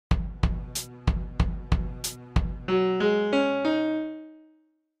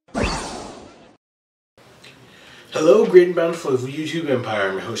Hello, great and bountiful of YouTube Empire.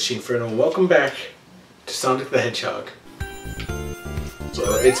 I'm your host, Chiin Ferno. Welcome back to Sonic the Hedgehog.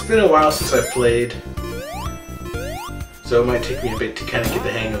 So, it's been a while since I played, so it might take me a bit to kind of get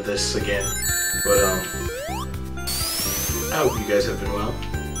the hang of this again. But, I hope you guys have been well.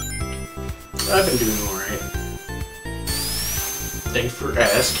 I've been doing alright. Thanks for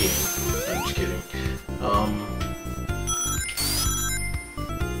asking. I'm just kidding.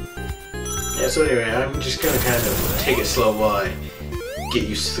 Yeah, so anyway, I'm just gonna kind of take it slow while I get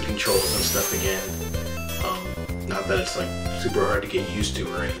used to the controls and stuff again. Not that it's like super hard to get used to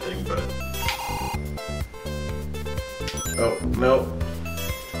or anything, but... Oh, no.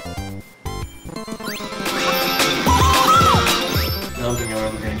 I don't think I'm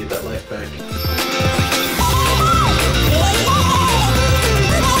ever gonna get that life back.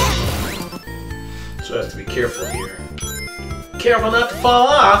 So I have to be careful here. Careful not to fall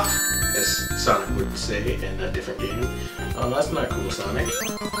off! As Sonic would say in a different game. Oh, that's not cool, Sonic.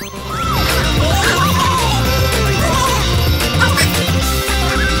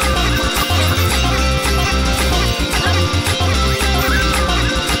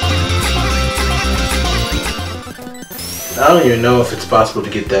 I don't even know if it's possible to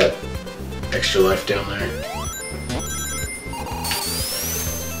get that extra life down there.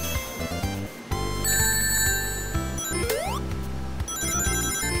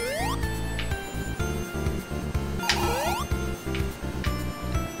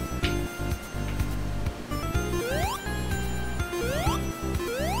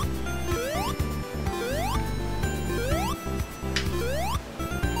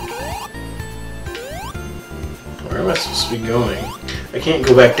 Where am I supposed to be going? I can't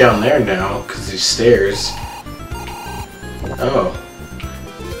go back down there now because these stairs. Oh.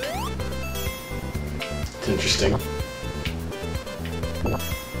 It's interesting.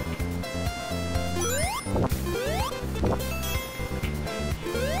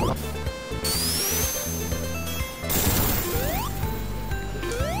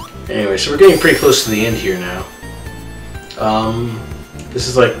 Anyway, so we're getting pretty close to the end here now. This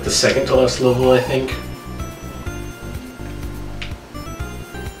is like the second to last level, I think.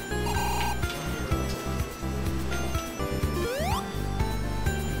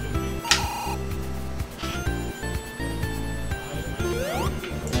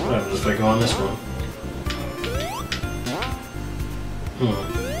 What happens if I go on this one?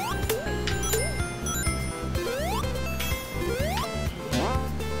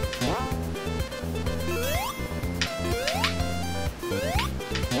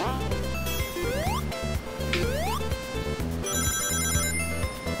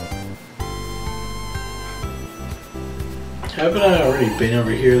 Haven't I already been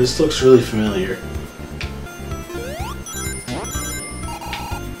over here? This looks really familiar.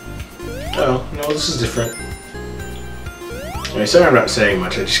 Oh, no, this is different. Anyway, sorry I'm not saying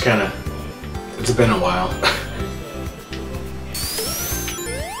much, I just kinda... It's been a while.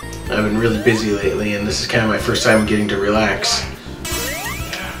 I've been really busy lately, and this is kind of my first time getting to relax.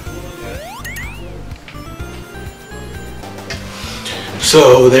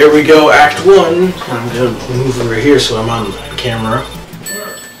 So, there we go, Act 1. I'm gonna move over here so I'm on camera.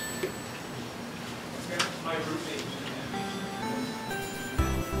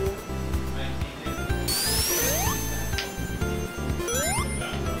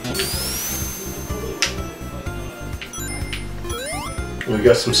 We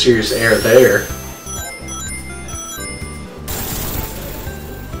got some serious air there.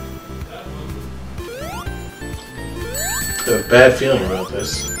 I have a bad feeling about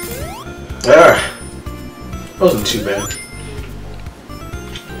this. Ah! Wasn't too bad.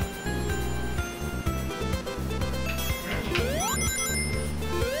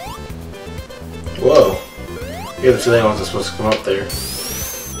 Whoa. I get the feeling I wasn't supposed to come up there.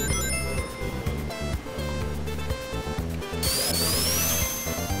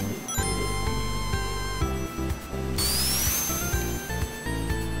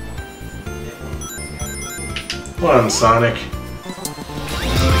 Come on, Sonic.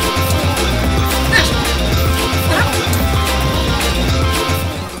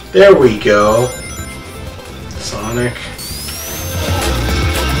 There we go. Sonic.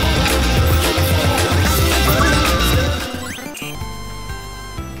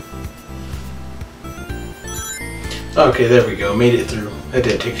 Okay, there we go. Made it through. That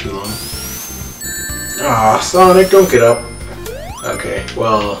didn't take too long. Ah, Sonic, don't get up. Okay,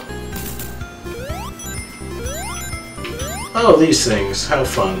 well... Oh, these things. How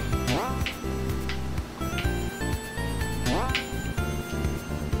fun.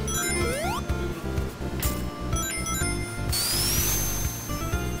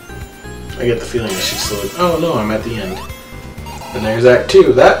 I get the feeling I should slow it. Oh no, I'm at the end. And there's Act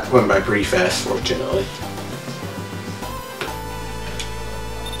 2. That went by pretty fast, fortunately.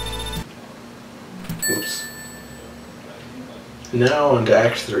 Oops. Now on to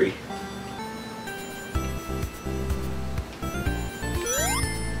Act 3.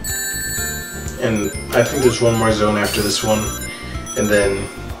 And I think there's one more zone after this one, and then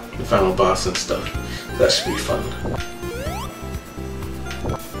the final boss and stuff. That should be fun.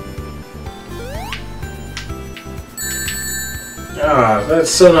 Ah,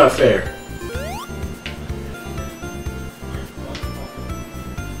 that's so not fair.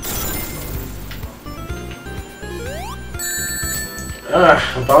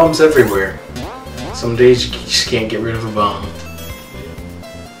 Ah, bombs everywhere. Some days you just can't get rid of a bomb.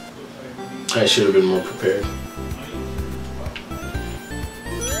 I should have been more prepared.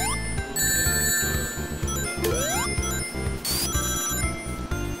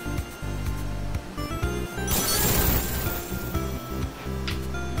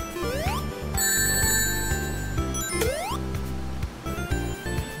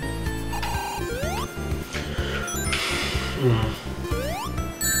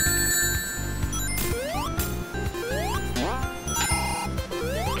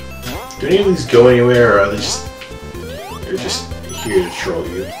 Do any of these go anywhere, or are they they're just here to troll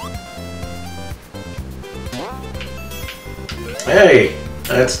you? Hey,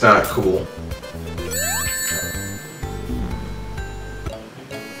 that's not cool.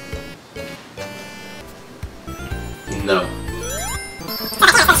 No.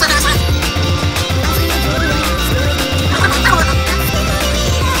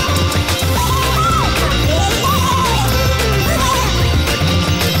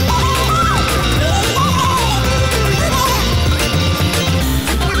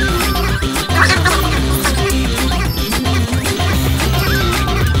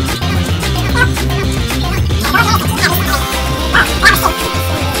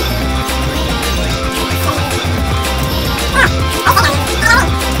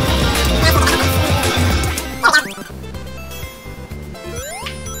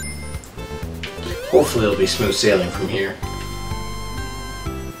 Hopefully it'll be smooth sailing from here.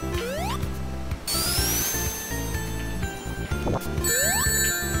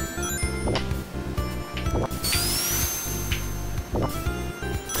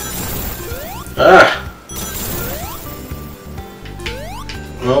 Ah!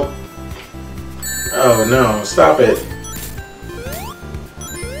 Nope. Oh no, stop it.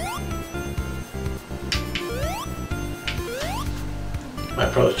 I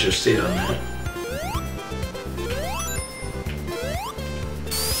probably should have stayed on that.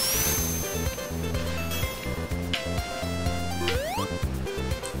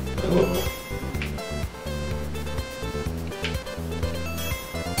 Oh.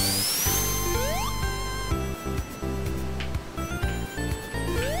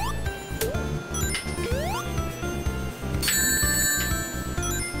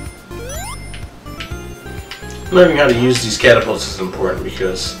 Learning how to use these catapults is important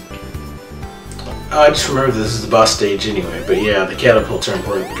because I just remember this is the boss stage anyway, but yeah, the catapults are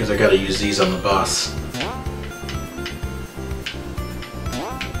important because I gotta use these on the boss.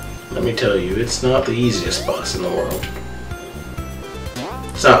 Let me tell you, it's not the easiest boss in the world.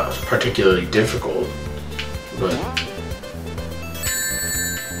 It's not particularly difficult, but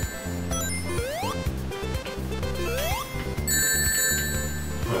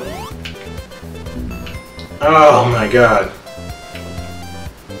oh my god.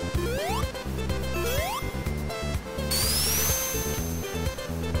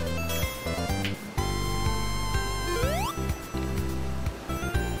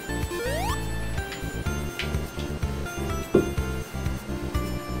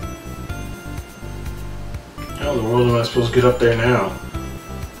 How in the world am I supposed to get up there now?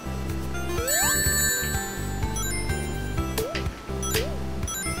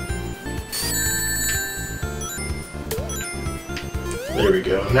 There we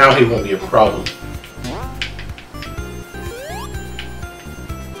go. Now he won't be a problem.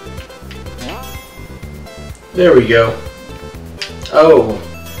 There we go. Oh.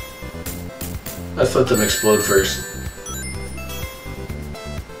 Let's let them explode first.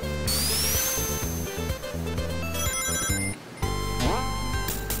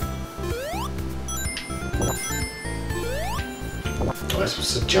 Am I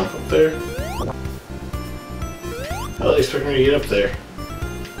supposed to jump up there? How do they expect me to get up there?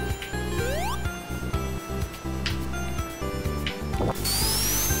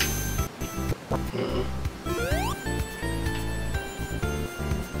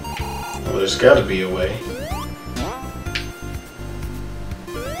 Well, there's gotta be a way.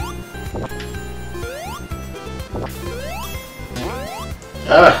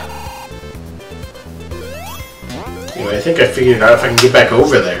 think I figured it out if I can get back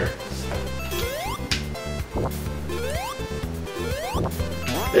over there.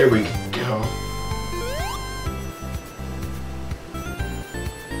 There we go.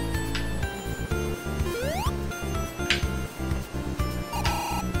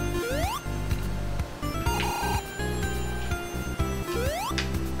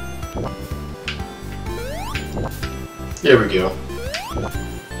 There we go.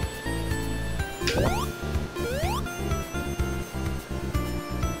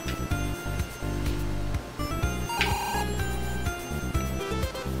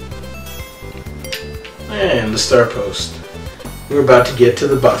 And the star post. We're about to get to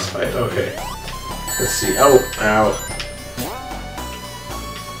the boss fight. Okay. Let's see. Ow. Ow.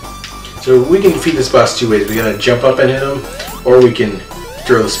 So we can defeat this boss two ways. We gotta jump up and hit him, or we can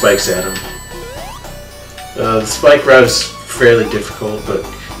throw the spikes at him. The spike route is fairly difficult, but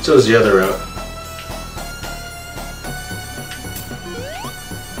so is the other route.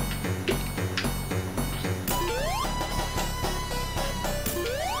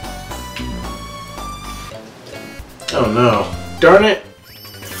 Oh no. Darn it!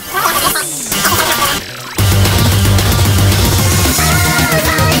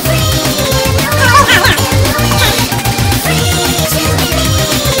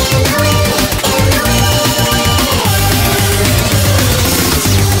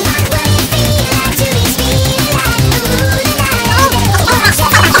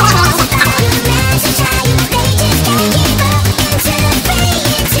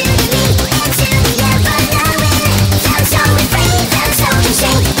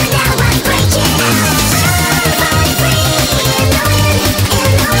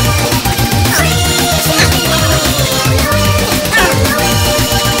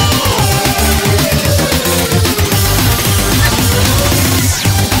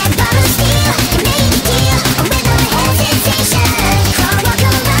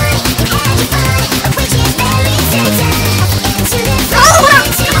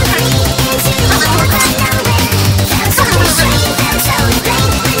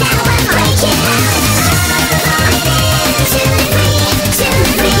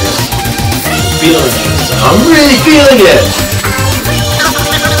 I'm really feeling it!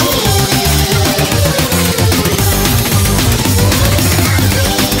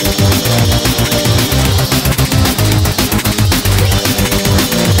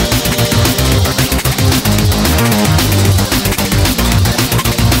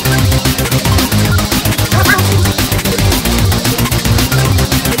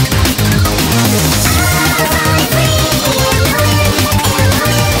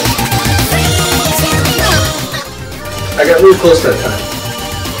 I got really close that time.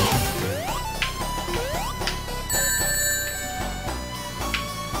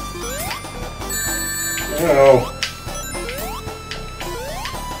 Oh.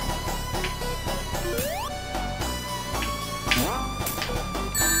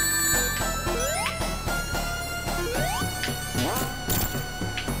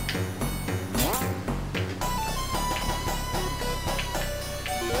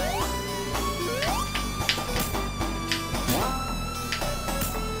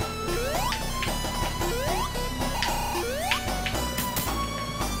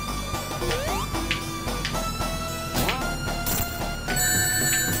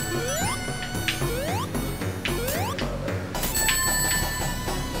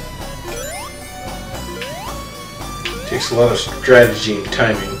 Takes a lot of strategy and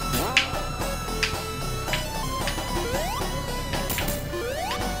timing.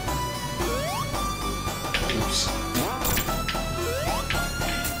 Oops.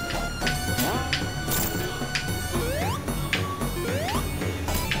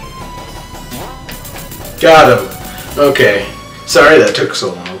 Got him. Okay. Sorry that took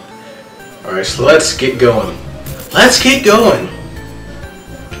so long. Alright, so let's get going. Let's get going!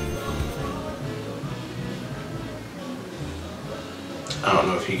 I don't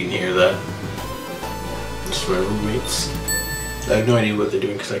know if you can hear that. It's my roommates. I have no idea what they're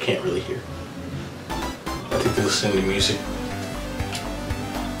doing because I can't really hear. I think they're listening to music.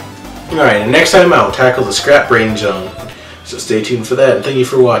 Alright, and next time I'll tackle the Scrap Brain Zone. So stay tuned for that, and thank you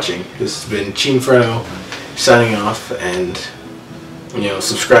for watching. This has been Chiin Ferno signing off, and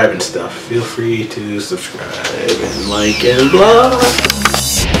subscribe and stuff. Feel free to subscribe and like and blah.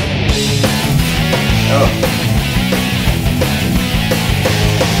 Oh.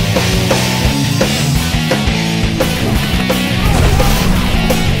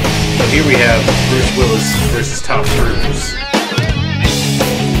 Here we have Bruce Willis versus Tom Cruise.